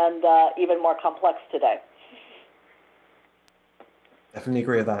and even more complex today. Definitely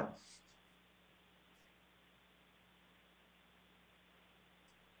agree with that.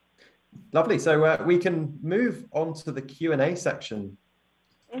 Lovely. So we can move on to the Q&A section.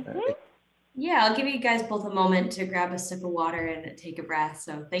 Yeah, I'll give you guys both a moment to grab a sip of water and take a breath.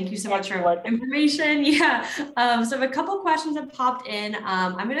 So thank you so much for information. Yeah. So I have a couple of questions that popped in.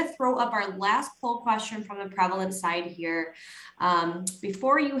 I'm going to throw up our last poll question from the prevalent side here.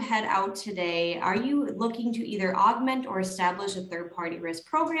 Before you head out today, are you looking to either augment or establish a third-party risk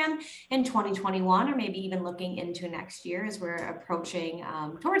program in 2021, or maybe even looking into next year as we're approaching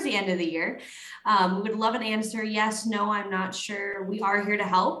towards the end of the year? We would love an answer. Yes, no, I'm not sure. We are here to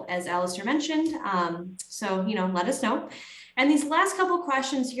help, as Alistair mentioned. So, let us know. And these last couple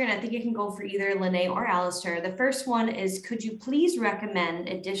questions here, and I think it can go for either Linnea or Alistair. The first one is, could you please recommend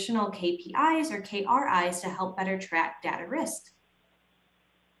additional KPIs or KRIs to help better track data risk?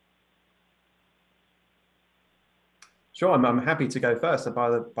 Sure, I'm happy to go first. So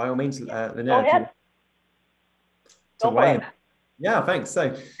by all means, Linnea, go ahead. To weigh in. Yeah, thanks.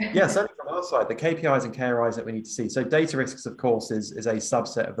 So yeah, certainly from our side, the KPIs and KRIs that we need to see. So data risks, of course, is a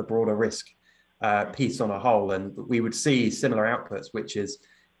subset of the broader risk piece on a whole. And we would see similar outputs, which is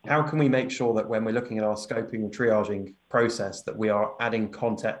how can we make sure that when we're looking at our scoping and triaging process, that we are adding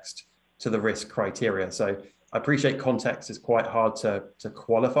context to the risk criteria. So I appreciate context is quite hard to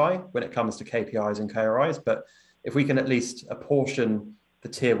qualify when it comes to KPIs and KRIs, but if we can at least apportion the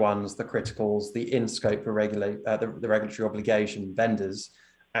tier ones, the criticals, the in-scope for the regulatory obligation vendors,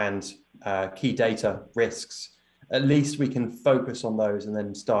 and key data risks, at least we can focus on those and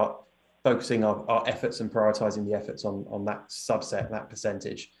then start focusing our efforts and prioritizing the efforts on that subset, that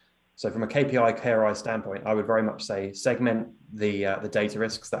percentage. So from a KPI, KRI standpoint, I would very much say segment the data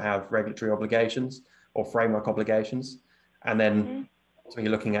risks that have regulatory obligations or framework obligations, and then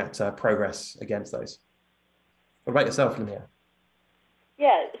ultimately looking at progress against those. What about yourself, Linnea?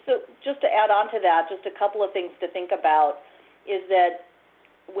 Yeah, so just to add on to that, just a couple of things to think about is that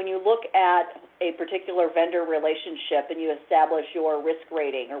when you look at a particular vendor relationship and you establish your risk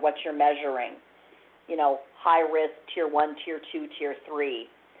rating or what you're measuring, high risk, tier 1, tier 2, tier 3,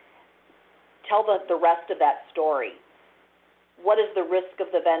 tell the rest of that story. What is the risk of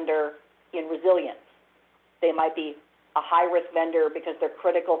the vendor in resilience? They might be a high risk vendor because they're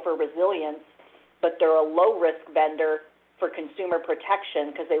critical for resilience, but they're a low risk vendor for consumer protection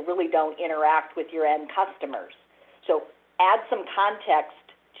because they really don't interact with your end customers. So add some context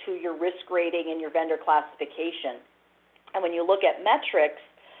to your risk rating and your vendor classification. And when you look at metrics,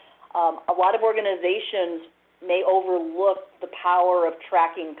 a lot of organizations may overlook the power of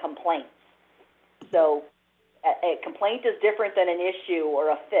tracking complaints. So a complaint is different than an issue or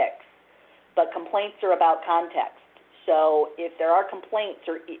a fix, but complaints are about context. So if there are complaints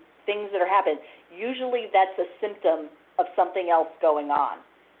or things that are happening, usually that's a symptom of something else going on.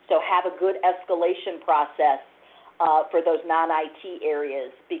 So have a good escalation process for those non-IT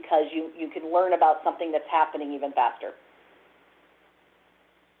areas because you can learn about something that's happening even faster.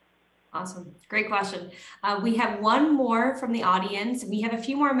 Awesome. Great question. We have one more from the audience. We have a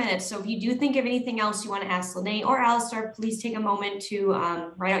few more minutes. So if you do think of anything else you want to ask Linnea or Alistair, please take a moment to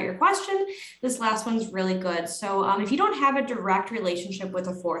write out your question. This last one's really good. So if you don't have a direct relationship with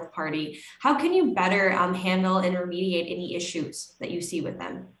a fourth party, how can you better handle and remediate any issues that you see with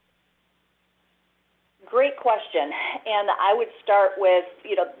them? Great question. And I would start with,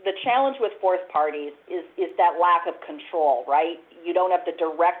 the challenge with fourth parties is that lack of control, right? You don't have the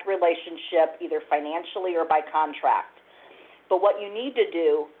direct relationship either financially or by contract. But what you need to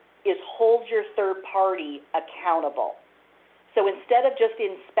do is hold your third party accountable. So instead of just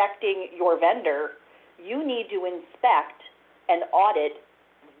inspecting your vendor, you need to inspect and audit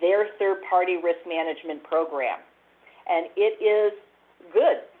their third party risk management program. And it is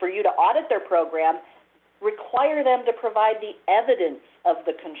good for you to audit their program. Require them to provide the evidence of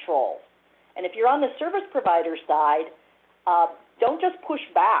the control. And if you're on the service provider side, don't just push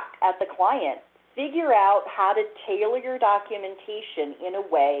back at the client. Figure out how to tailor your documentation in a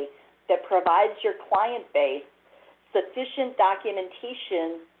way that provides your client base sufficient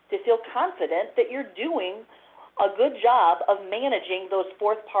documentation to feel confident that you're doing a good job of managing those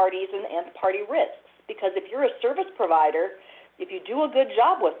fourth parties and nth party risks. Because if you're a service provider, if you do a good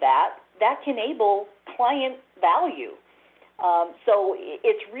job with that, that can enable client value. So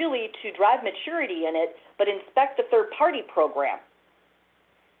it's really to drive maturity in it, but inspect the third-party program.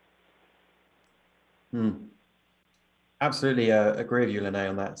 Absolutely agree with you, Linnea,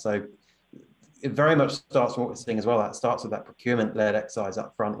 on that. So it very much starts from what we're seeing as well. That starts with that procurement-led exercise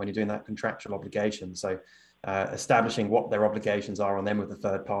up front when you're doing that contractual obligation. So establishing what their obligations are on them with the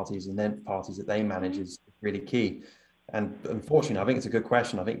third parties and then parties that they manage is really key. And unfortunately, I think it's a good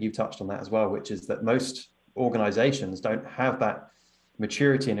question. I think you touched on that as well, which is that most organizations don't have that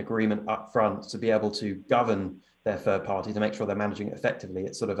maturity and agreement up front to be able to govern their third party to make sure they're managing it effectively.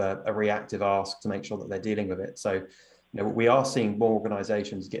 It's sort of a reactive ask to make sure that they're dealing with it. So, we are seeing more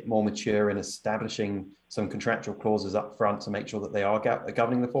organizations get more mature in establishing some contractual clauses up front to make sure that they are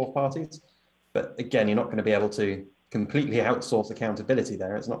governing the fourth parties. But again, you're not going to be able to completely outsource accountability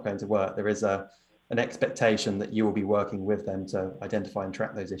there. It's not going to work. There is an expectation that you will be working with them to identify and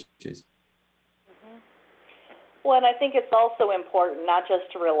track those issues. Well, and I think it's also important not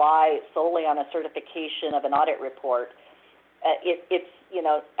just to rely solely on a certification of an audit report.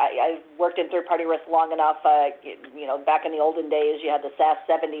 I've worked in third-party risk long enough. Back in the olden days, you had the SAS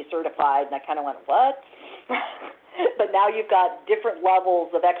 70 certified, and I kind of went, what? But now you've got different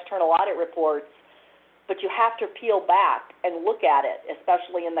levels of external audit reports, but you have to peel back and look at it,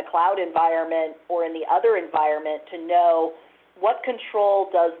 especially in the cloud environment or in the other environment, to know what control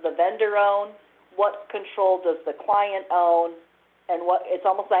does the vendor own, what control does the client own, and it's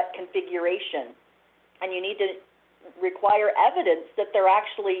almost that configuration. And you need to require evidence that they're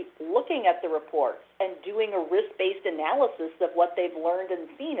actually looking at the reports and doing a risk-based analysis of what they've learned and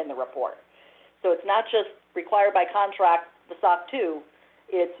seen in the report. So it's not just required by contract, the SOC 2,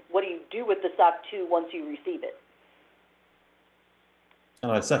 it's what do you do with the SOC 2 once you receive it.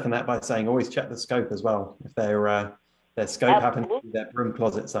 And I'd second that by saying always check the scope as well. If their scope happens to be their broom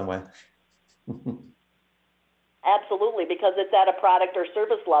closet somewhere. Absolutely, because it's at a product or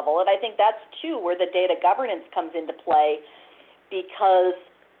service level. And I think that's, too, where the data governance comes into play, because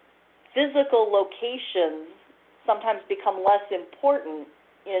physical locations sometimes become less important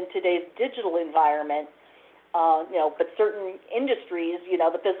in today's digital environment. But certain industries,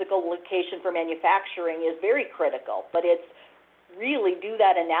 the physical location for manufacturing is very critical. But it's really do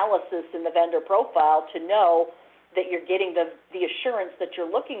that analysis in the vendor profile to know that you're getting the assurance that you're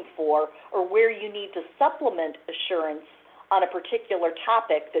looking for, or where you need to supplement assurance on a particular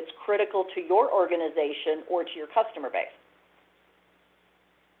topic that's critical to your organization or to your customer base.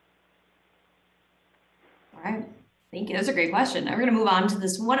 All right. Thank you. That's a great question. We're going to move on to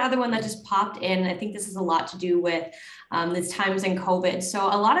this one other one that just popped in. I think this has a lot to do with this times in COVID. So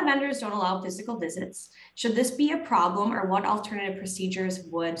a lot of vendors don't allow physical visits. Should this be a problem, or what alternative procedures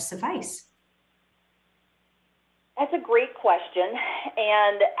would suffice? That's a great question,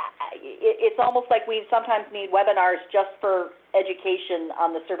 and it's almost like we sometimes need webinars just for education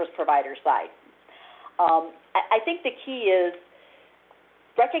on the service provider side. I think the key is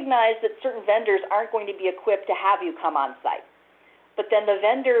recognize that certain vendors aren't going to be equipped to have you come on site, but then the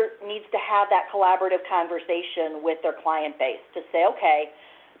vendor needs to have that collaborative conversation with their client base to say, okay,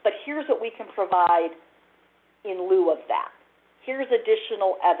 but here's what we can provide in lieu of that. Here's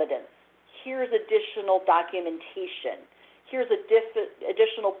additional evidence. Here's additional documentation. Here's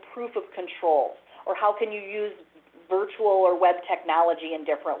additional proof of control. Or how can you use virtual or web technology in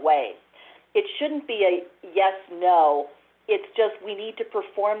different ways? It shouldn't be a yes, no. It's just we need to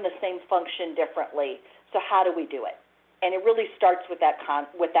perform the same function differently. So how do we do it? And it really starts with that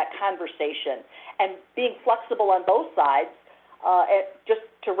conversation and being flexible on both sides, just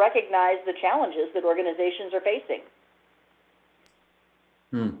to recognize the challenges that organizations are facing.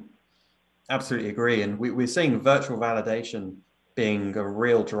 Absolutely agree. And we're seeing virtual validation being a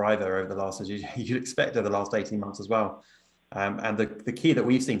real driver over the last, as you'd expect, over the last 18 months as well. And the key that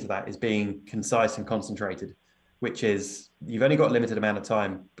we've seen to that is being concise and concentrated, which is you've only got a limited amount of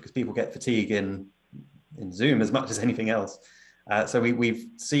time, because people get fatigue in Zoom as much as anything else. So we've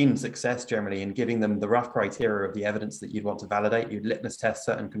seen success generally in giving them the rough criteria of the evidence that you'd want to validate. You'd litmus test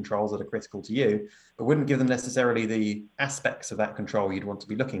certain controls that are critical to you, but wouldn't give them necessarily the aspects of that control you'd want to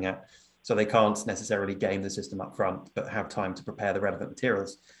be looking at. So they can't necessarily game the system up front, but have time to prepare the relevant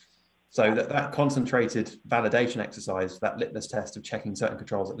materials. So that concentrated validation exercise, that litmus test of checking certain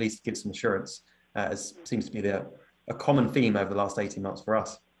controls, at least gives some assurance, as seems to be a common theme over the last 18 months for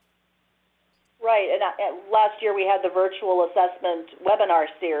us. Right, and last year we had the virtual assessment webinar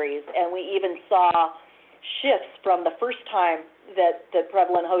series, and we even saw shifts from the first time that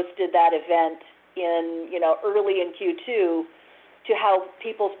Prevalent hosted that event in, early in Q2, to how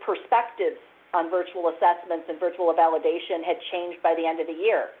people's perspectives on virtual assessments and virtual validation had changed by the end of the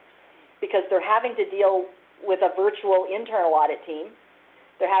year, because they're having to deal with a virtual internal audit team,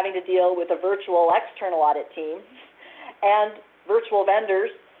 they're having to deal with a virtual external audit team, and virtual vendors,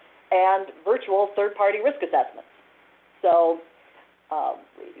 and virtual third-party risk assessments. So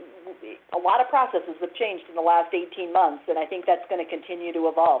a lot of processes have changed in the last 18 months, and I think that's going to continue to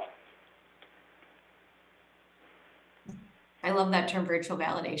evolve. I love that term, virtual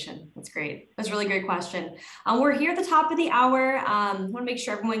validation. That's great. That's a really great question. We're here at the top of the hour. I want to make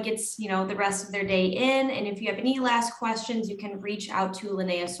sure everyone gets, the rest of their day in. And if you have any last questions, you can reach out to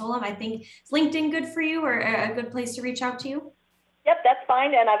Linnea Solem. I think, is LinkedIn good for you, or a good place to reach out to you? Yep, that's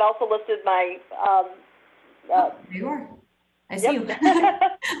fine. And I've also listed my... there you are. I see you. I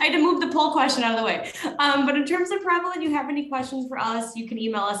had to move the poll question out of the way. But in terms of Prevalent, you have any questions for us, you can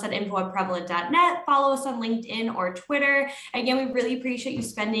email us at info@prevalent.net, follow us on LinkedIn or Twitter. Again, we really appreciate you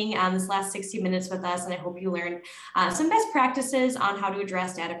spending this last 60 minutes with us, and I hope you learned some best practices on how to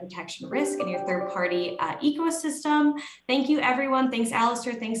address data protection risk in your third-party ecosystem. Thank you, everyone. Thanks,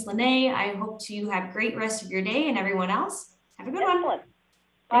 Alistair. Thanks, Linnea. I hope you have a great rest of your day, and everyone else, have a good one.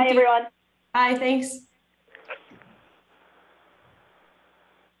 Bye, everyone. Bye, thanks.